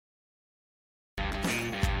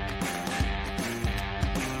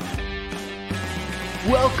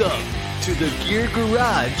Welcome to the Gear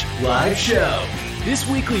Garage Live Show. This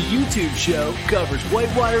weekly YouTube show covers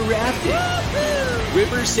whitewater rafting,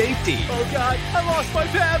 river safety, Oh God, I lost my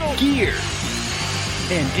paddle! gear,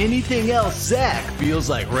 and anything else Zach feels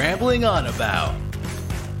like rambling on about.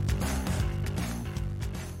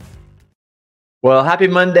 Well, happy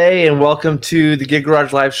Monday and welcome to the Gear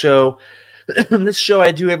Garage Live Show. This show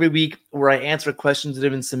I do every week where I answer questions that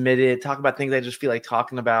have been submitted, talk about things I just feel like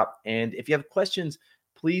talking about. And if you have questions,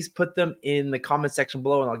 please put them in the comment section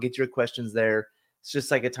below and I'll get your questions there. It's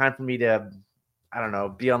just like a time for me to,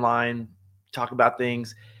 be online, talk about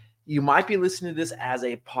things. You might be listening to this as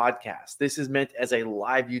a podcast. This is meant as a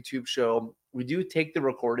live YouTube show. We do take the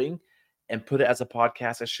recording and put it as a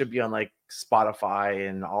podcast. It should be on like Spotify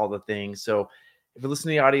and all the things. So if you're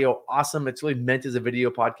listening to the audio, awesome. It's really meant as a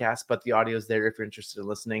video podcast, but the audio is there if you're interested in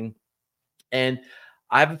listening. And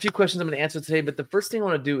I have a few questions I'm going to answer today, but the first thing I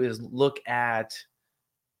want to do is look at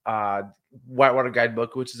Whitewater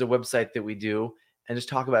Guidebook, which is a website that we do, and just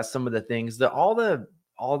talk about some of the things that all the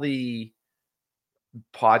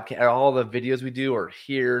podcast, all the videos we do are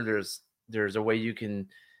here. There's a way you can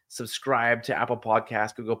subscribe to Apple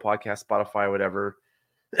Podcasts, Google Podcasts, Spotify, whatever.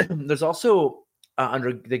 There's also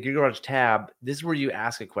under the Gear Garage tab, this is where you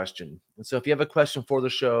ask a question. And so if you have a question for the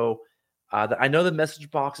show, I know the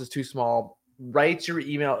message box is too small, write your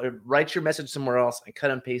email, write your message somewhere else and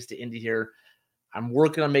cut and paste it into here. I'm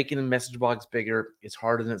working on making the message box bigger. It's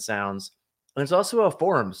harder than it sounds. And there's also a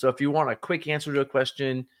forum. So if you want a quick answer to a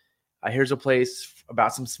question, here's a place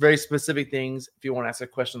about some very specific things. If you want to ask a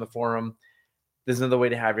question in the forum, there's another way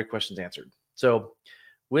to have your questions answered. So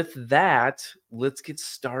with that, let's get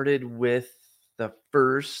started with the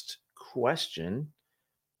first question,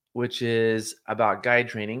 which is about guide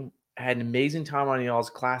training. I had an amazing time on y'all's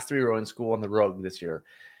Class 3 rowing school on the Rogue this year.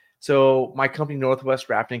 So my company, Northwest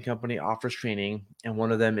Rafting Company, offers training, and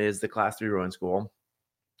one of them is the Class 3 rowing school.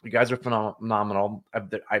 You guys are phenomenal.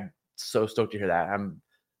 I'm so stoked to hear that. I'm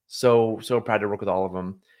so proud to work with all of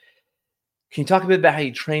them. Can you talk a bit about how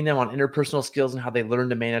you train them on interpersonal skills and how they learn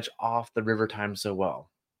to manage off the river time so well?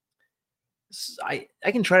 I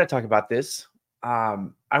can try to talk about this.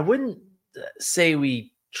 I wouldn't say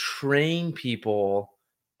we train people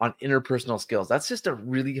on interpersonal skills. That's just a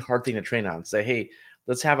really hard thing to train on. Say, hey,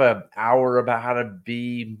 let's have an hour about how to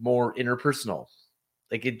be more interpersonal.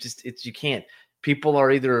 Like you can't. People are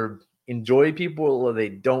either enjoy people or they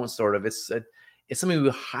don't. Sort of. It's something we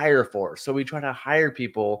hire for. So we try to hire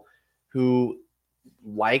people who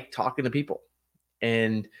like talking to people,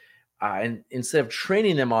 and instead of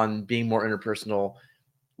training them on being more interpersonal,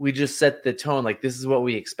 we just set the tone. Like, this is what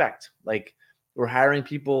we expect. Like, we're hiring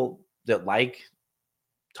people that like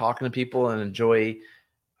talking to people and enjoy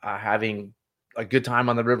having a good time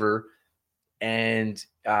on the river. And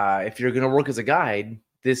if you're going to work as a guide,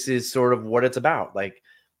 this is sort of what it's about. Like,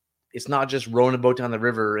 it's not just rowing a boat down the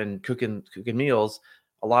river and cooking meals.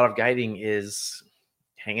 A lot of guiding is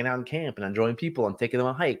hanging out in camp and enjoying people and taking them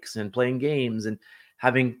on hikes and playing games and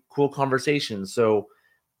having cool conversations. So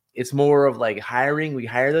it's more of like hiring. We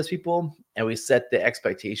hire those people and we set the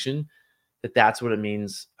expectation that that's what it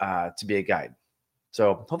means to be a guide.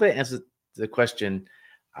 So hopefully that answers the question.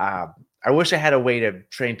 I wish I had a way to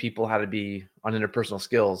train people how to be on interpersonal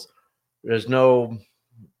skills. There's no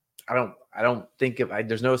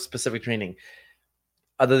specific training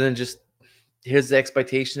other than just here's the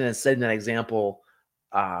expectation and setting that example.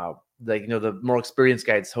 The more experienced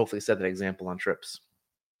guides hopefully set that example on trips.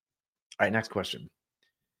 All right, next question.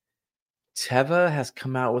 Teva has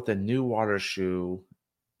come out with a new water shoe.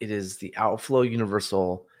 It is the Outflow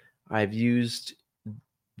Universal. I've used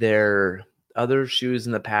their other shoes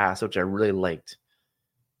in the past, which I really liked.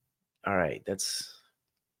 All right, that's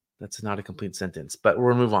not a complete sentence, but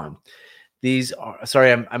we'll move on. These are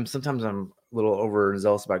I'm sometimes I'm a little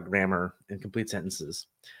overzealous about grammar and complete sentences.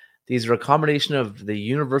 These are a combination of the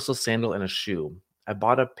universal sandal and a shoe. I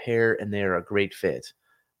bought a pair and they are a great fit.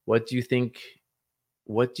 What do you think?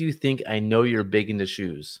 I know you're big into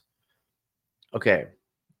shoes. Okay.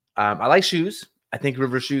 I like shoes. I think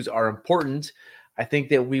river shoes are important. I think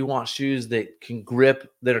that we want shoes that can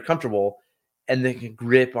grip, that are comfortable, and that can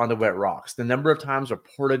grip on the wet rocks. The number of times we're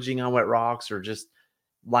portaging on wet rocks or just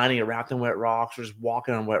lining a raft on wet rocks or just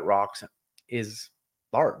walking on wet rocks is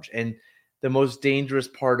large. And the most dangerous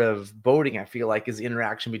part of boating, I feel like, is the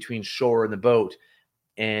interaction between shore and the boat,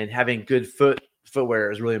 and having good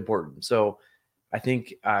footwear is really important. So I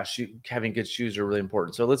think having good shoes are really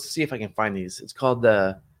important. So let's see if I can find these. It's called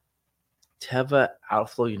the Teva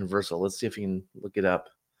Outflow Universal. Let's see if we can look it up.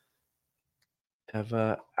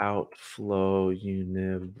 Teva Outflow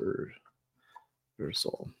Universal.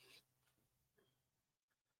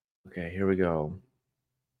 Okay, here we go.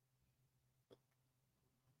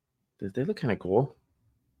 They look kind of cool.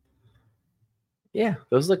 Yeah,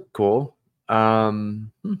 those look cool.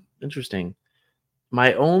 Interesting.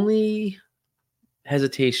 My only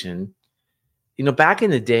hesitation, back in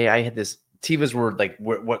the day, I had this Tivas were like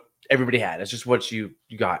what everybody had. It's just what you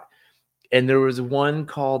got. And there was one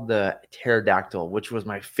called the Pterodactyl, which was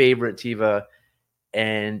my favorite Tiva,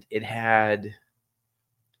 and it had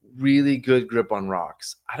really good grip on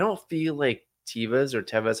rocks. I don't feel like Tivas or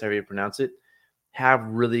Tevas, however you pronounce it, have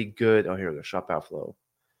really good. Oh, here we go. Shop outflow.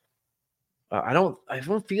 I don't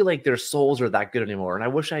feel like their soles are that good anymore, and I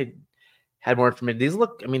wish I had more information. These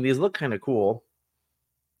look kind of cool.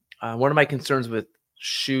 One of my concerns with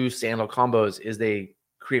shoe sandal combos is they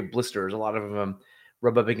create blisters. A lot of them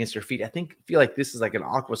rub up against your feet. Feel like this is like an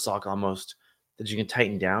aqua sock almost that you can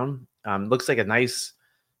tighten down. Looks like a nice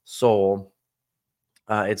sole.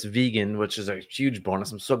 It's vegan, which is a huge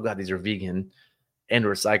bonus. I'm so glad these are vegan and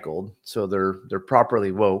recycled, so they're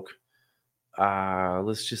properly woke.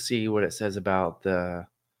 Let's just see what it says about the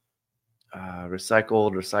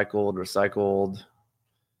recycled.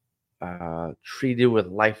 Treated with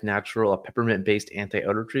Life Natural, a peppermint-based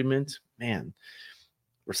anti-odor treatment. Man,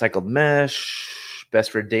 recycled mesh,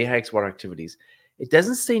 best for day hikes, water activities. It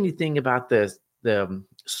doesn't say anything about the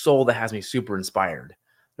sole that has me super inspired.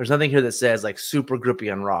 There's nothing here that says like super grippy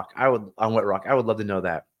on wet rock. I would love to know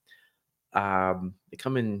that. They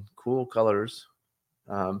come in cool colors.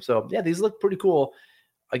 So yeah, these look pretty cool.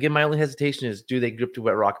 Again, my only hesitation is, do they grip to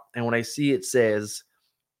wet rock? And when I see it says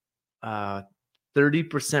 30%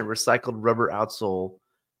 recycled rubber outsole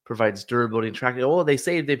provides durability and traction. Oh, they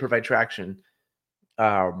say they provide traction,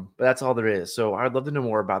 but that's all there is. So I'd love to know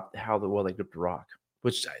more about how well they grip to rock.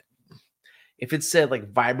 If it said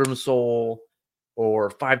like Vibram sole or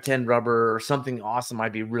 510 rubber or something awesome,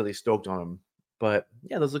 I'd be really stoked on them. But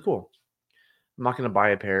yeah, those look cool. I'm not going to buy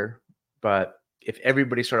a pair, but if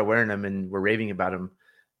everybody started wearing them and we're raving about them,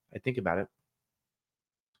 I think about it.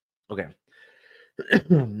 Okay.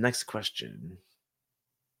 Next question.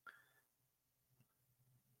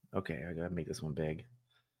 Okay, I gotta make this one big.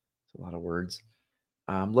 It's a lot of words.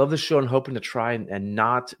 Love the show and hoping to try and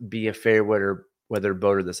not be a fair weather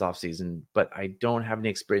boater this off season, but I don't have any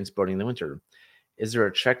experience boating in the winter. Is there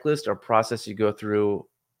a checklist or process you go through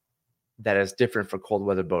that is different for cold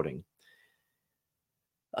weather boating?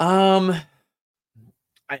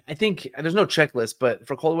 I think there's no checklist, but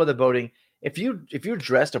for cold weather boating, if you're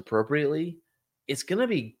dressed appropriately, it's gonna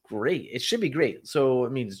be great. It should be great. So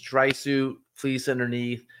it means dry suit, fleece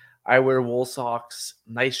underneath. I wear wool socks,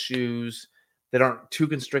 nice shoes that aren't too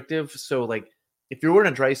constrictive. So like if you're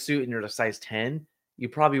wearing a dry suit and you're a size 10, you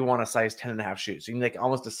probably want a size 10 and a half shoes. So you can like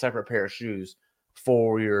almost a separate pair of shoes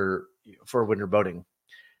for winter boating.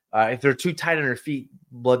 If they're too tight on your feet,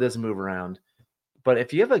 blood doesn't move around. But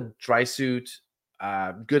if you have a dry suit,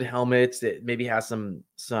 good helmets that maybe has some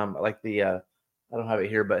like the I don't have it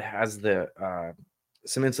here, but has the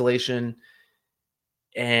some insulation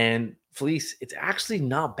and fleece, it's actually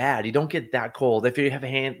not bad. You don't get that cold. If you have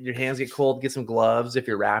your hands get cold, get some gloves. If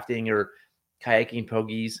you're rafting or kayaking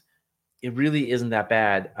pogies, it really isn't that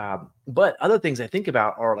bad. But other things I think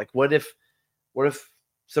about are like, what if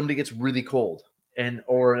somebody gets really cold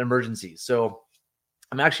or an emergency? So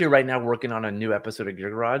I'm actually right now working on a new episode of Gear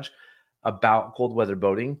Garage about cold weather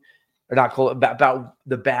boating, or not cold, about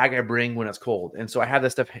the bag I bring when it's cold. And so I have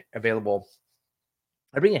this stuff available.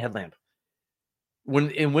 I bring a headlamp.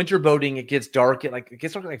 When in winter boating, it gets dark at like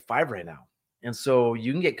 5 right now. And so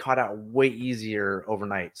you can get caught out way easier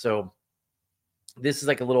overnight. So this is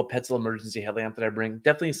like a little Petzl emergency headlamp that I bring.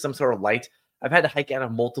 Definitely some sort of light. I've had to hike out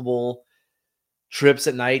of multiple trips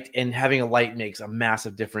at night, and having a light makes a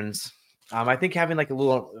massive difference. I think having like a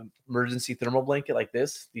little emergency thermal blanket like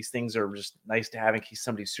this, these things are just nice to have in case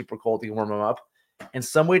somebody's super cold, you can warm them up. And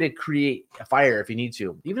some way to create a fire if you need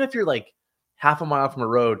to. Even if you're like half a mile from a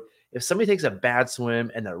road, if somebody takes a bad swim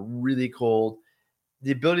and they're really cold,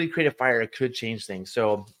 the ability to create a fire could change things.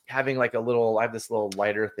 So having like I have this little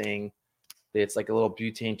lighter thing. It's like a little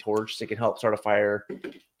butane torch that can help start a fire.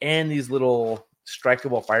 And these little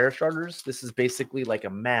strikeable fire starters. This is basically like a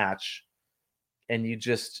match. And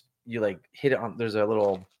you like hit it on, there's a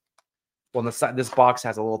little, on the side, this box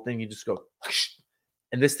has a little thing, you just go,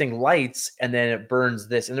 and this thing lights, and then it burns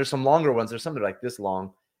this. And there's some longer ones, there's some that are like this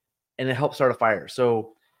long, and it helps start a fire.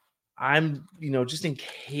 So I'm, just in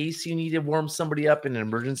case you need to warm somebody up in an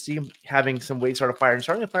emergency, having some way to start a fire. And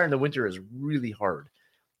starting a fire in the winter is really hard.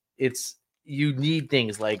 You need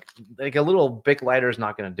things like a little Bic lighter is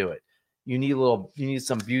not going to do it. You need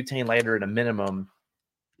some butane lighter at a minimum,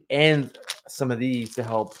 and some of these to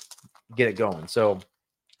help get it going. So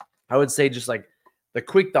I would say just like the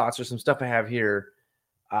quick thoughts or some stuff I have here.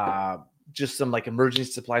 Just some like emergency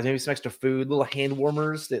supplies, maybe some extra food, little hand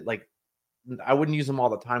warmers that like I wouldn't use them all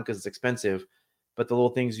the time because it's expensive, but the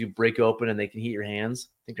little things you break open and they can heat your hands,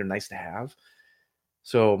 I think they're nice to have.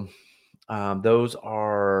 So those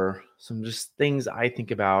are some just things I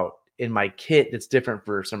think about in my kit that's different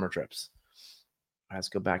for summer trips. Let's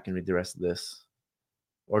go back and read the rest of this.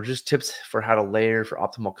 Or just tips for how to layer for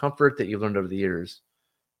optimal comfort that you've learned over the years.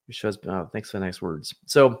 It shows, thanks for the nice words.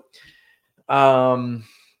 So,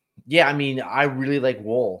 yeah, I mean, I really like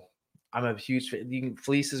wool. I'm a huge fan.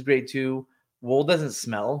 Fleece is great too. Wool doesn't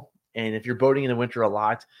smell. And if you're boating in the winter a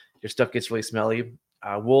lot, your stuff gets really smelly.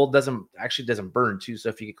 Wool doesn't burn too. So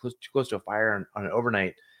if you get too close to a fire on an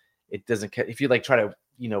overnight, it doesn't. If you like try to,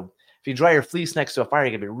 if you dry your fleece next to a fire,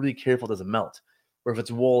 you gotta be really careful it doesn't melt. Or if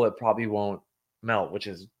it's wool, it probably won't melt, which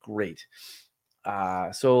is great.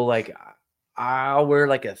 So like I'll wear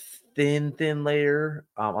like a thin layer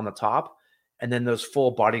on the top, and then those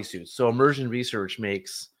full body suits. So Immersion Research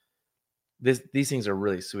makes these things are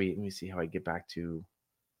really sweet. Let me see how I get back to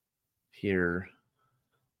here.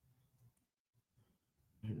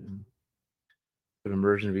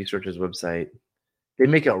 Immersion Research's website. They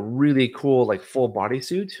make a really cool like full body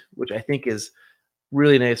suit, which I think is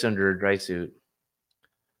really nice under a dry suit.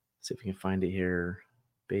 Let's see if we can find it here.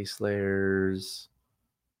 Base layers.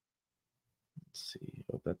 Let's see.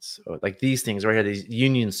 That's like these things right here, these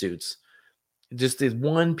union suits. Just these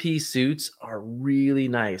one-piece suits are really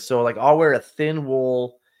nice. So like I'll wear a thin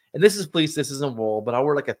wool, and this is fleece, this isn't wool, but I'll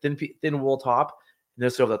wear like a thin wool top, and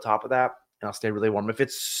this over the top of that, and I'll stay really warm. If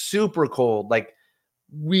it's super cold, like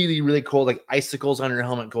really, really cold, like icicles on your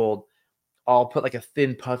helmet cold, I'll put like a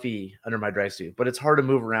thin puffy under my dry suit. But it's hard to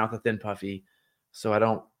move around with a thin puffy, so I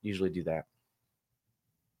don't usually do that.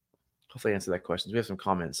 Hopefully I answered that question. We have some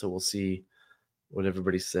comments, so we'll see what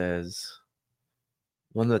everybody says.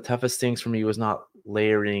 One of the toughest things for me was not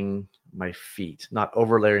layering my feet, not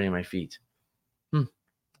over layering my feet.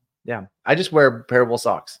 Yeah, I just wear a pair of wool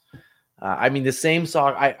socks. I mean, the same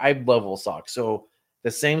sock, I love wool socks. So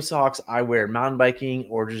the same socks I wear mountain biking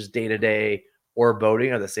or just day-to-day or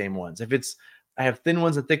boating are the same ones. I have thin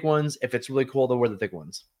ones and thick ones. If it's really cold, I'll wear the thick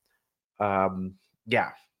ones. Yeah.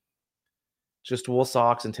 Just wool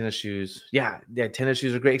socks and tennis shoes. Yeah, tennis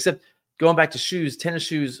shoes are great. Except going back to shoes, tennis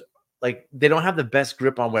shoes, like they don't have the best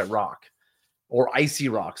grip on wet rock or icy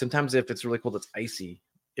rock. Sometimes if it's really cold, it's icy.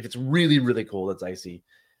 If it's really, really cold, it's icy.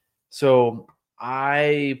 So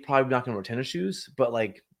I probably not gonna wear tennis shoes, but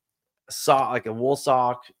like a wool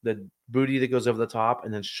sock, the booty that goes over the top,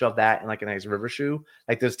 and then shove that in like a nice river shoe.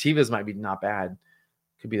 Like those Tevas might be not bad.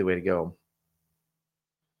 Could be the way to go.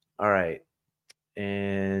 All right.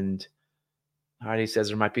 And Heidi says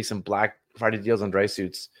there might be some Black Friday deals on dry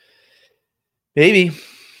suits. Maybe.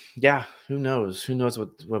 Yeah, who knows? Who knows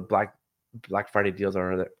what Black Friday deals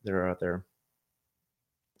are that are out there.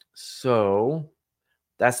 So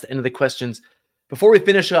that's the end of the questions. Before we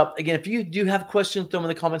finish up, again, if you do have questions, throw them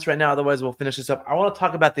in the comments right now. Otherwise, we'll finish this up. I want to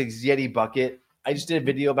talk about the Yeti bucket. I just did a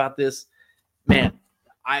video about this. Man,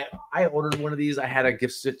 I ordered one of these. I had a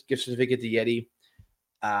gift certificate to Yeti.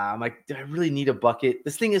 I'm like, do I really need a bucket?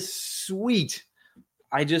 This thing is sweet.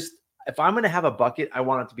 If I'm going to have a bucket, I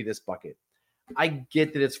want it to be this bucket. I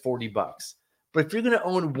get that it's $40, but if you're going to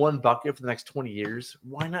own one bucket for the next 20 years,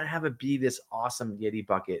 why not have it be this awesome Yeti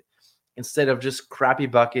bucket instead of just crappy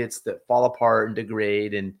buckets that fall apart and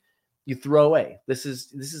degrade and you throw away? This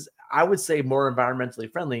is I would say more environmentally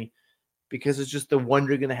friendly because it's just the one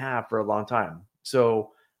you're going to have for a long time.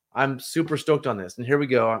 So I'm super stoked on this. And here we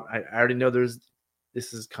go. I already know this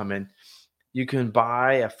is coming. You can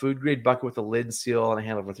buy a food grade bucket with a lid and seal and a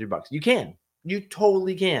handle for $3. You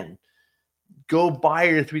totally can. Go buy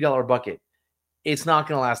your $3 bucket. It's not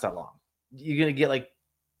going to last that long. You're going to get like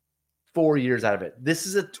 4 years out of it. This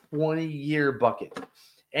is a 20-year bucket,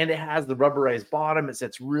 and it has the rubberized bottom. It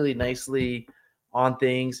sits really nicely on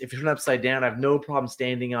things. If you're upside down, I have no problem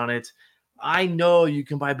standing on it. I know you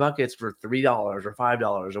can buy buckets for $3 or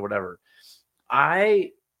 $5 or whatever.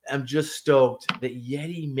 I am just stoked that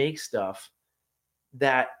Yeti makes stuff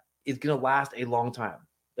that is going to last a long time.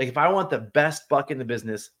 Like if I want the best bucket in the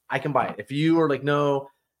business, I can buy it. If you are like, no,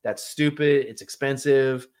 that's stupid, it's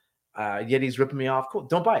expensive, Yeti's ripping me off, cool,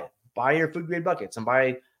 don't buy it. Buy your food grade buckets and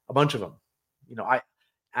buy a bunch of them. I,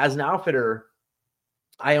 as an outfitter,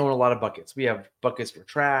 I own a lot of buckets. We have buckets for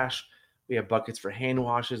trash. We have buckets for hand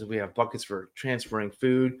washes. We have buckets for transferring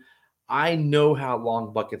food. I know how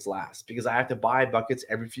long buckets last because I have to buy buckets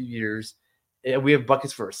every few years. We have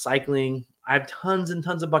buckets for recycling. I have tons and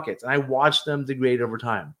tons of buckets, and I watch them degrade over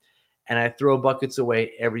time. And I throw buckets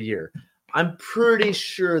away every year. I'm pretty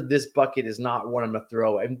sure this bucket is not one I'm gonna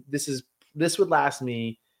throw. And this would last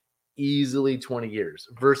me easily 20 years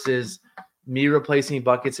versus me replacing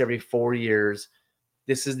buckets every 4 years.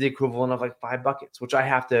 This is the equivalent of like 5 buckets, which I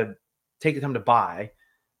have to take the time to buy.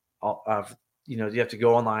 You have to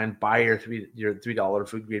go online, buy your $3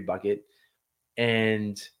 food grade bucket,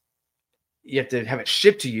 and you have to have it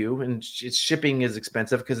shipped to you. And shipping is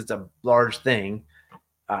expensive because it's a large thing.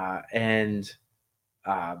 Getting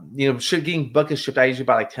buckets shipped, I usually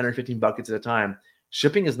buy like 10 or 15 buckets at a time.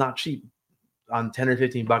 Shipping is not cheap on 10 or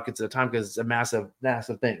 15 buckets at a time because it's a massive,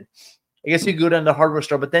 massive thing. I guess you go down to the hardware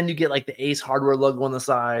store, but then you get like the Ace Hardware logo on the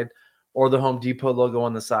side or the Home Depot logo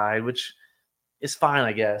on the side, which is fine,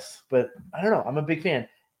 I guess. But I don't know. I'm a big fan.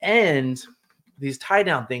 And these tie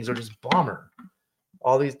down things are just bomber.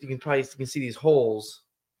 All these, you can see these holes.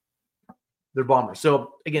 They're bombers.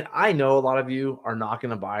 So again, I know a lot of you are not going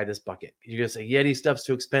to buy this bucket. You're going to say, Yeti stuff's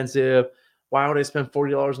too expensive. Why would I spend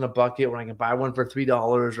 $40 on a bucket when I can buy one for $3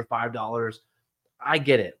 or $5? I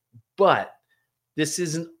get it. But this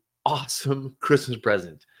is an awesome Christmas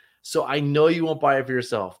present. So I know you won't buy it for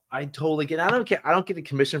yourself. I totally get it. I don't care. I don't get a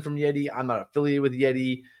commission from Yeti. I'm not affiliated with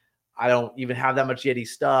Yeti. I don't even have that much Yeti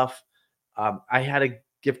stuff. I had a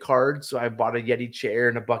gift card, so I bought a Yeti chair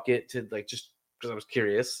and a bucket to just because I was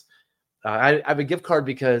curious. I have a gift card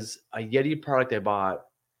because a Yeti product I bought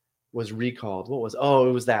was recalled. What was? It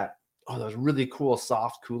was that. Those really cool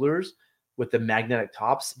soft coolers with the magnetic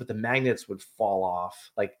tops, but the magnets would fall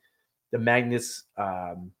off. Like the magnets,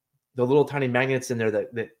 the little tiny magnets in there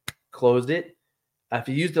that closed it. If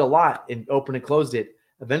you used it a lot and opened and closed it,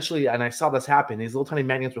 eventually, and I saw this happen, these little tiny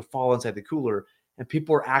magnets would fall inside the cooler, and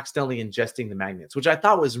people were accidentally ingesting the magnets, which I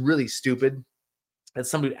thought was really stupid that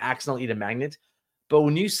somebody would accidentally eat a magnet. But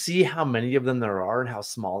when you see how many of them there are and how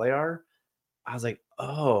small they are, I was like,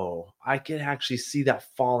 I can actually see that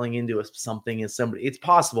falling into something in somebody. It's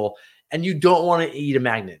possible. And you don't want to eat a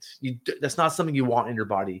magnet. That's not something you want in your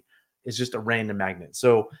body. It's just a random magnet.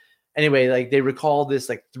 So anyway, they recall this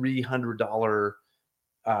 $300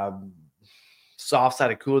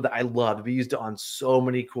 soft-sided cooler that I loved. We used it on so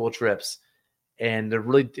many cool trips. And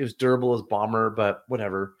it was durable as bomber, but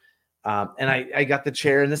whatever. And I got the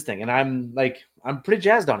chair and this thing, and I'm pretty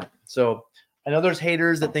jazzed on it. So I know there's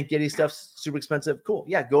haters that think Yeti stuff's super expensive. Cool.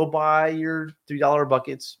 Yeah, go buy your $3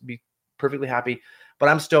 buckets. Be perfectly happy. But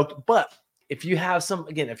I'm stoked. But if you have some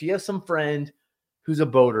friend who's a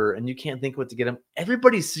boater and you can't think what to get them,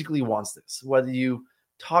 everybody secretly wants this. Whether you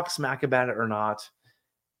talk smack about it or not,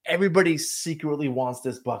 everybody secretly wants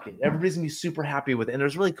this bucket. Everybody's going to be super happy with it. And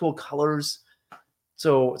there's really cool colors.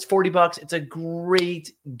 So it's $40. It's a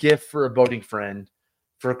great gift for a boating friend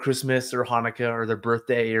for Christmas or Hanukkah or their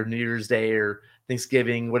birthday or New Year's Day or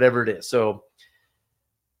Thanksgiving, whatever it is. So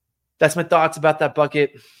that's my thoughts about that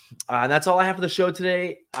bucket. And that's all I have for the show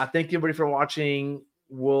today. Thank you, everybody, for watching.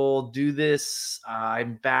 We'll do this.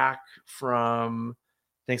 I'm back from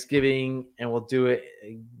Thanksgiving, and we'll do it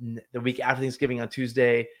the week after Thanksgiving on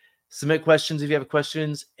Tuesday. Submit questions if you have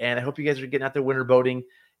questions, and I hope you guys are getting out there winter boating.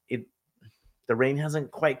 The rain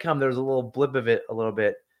hasn't quite come. There's a little blip of it a little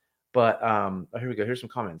bit. But here we go. Here's some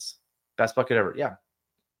comments. Best bucket ever. Yeah.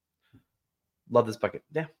 Love this bucket.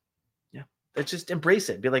 Yeah. Let's just embrace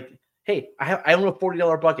it. Be like, hey, I own a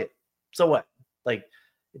 $40 bucket. So what? It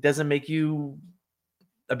doesn't make you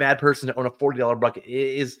a bad person to own a $40 bucket. It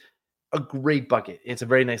is a great bucket. It's a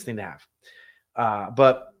very nice thing to have.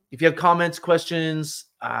 But if you have comments, questions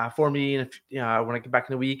for me, and if when I get back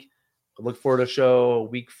in the week, I look forward to a show a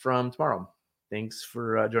week from tomorrow. Thanks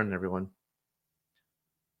for joining, everyone.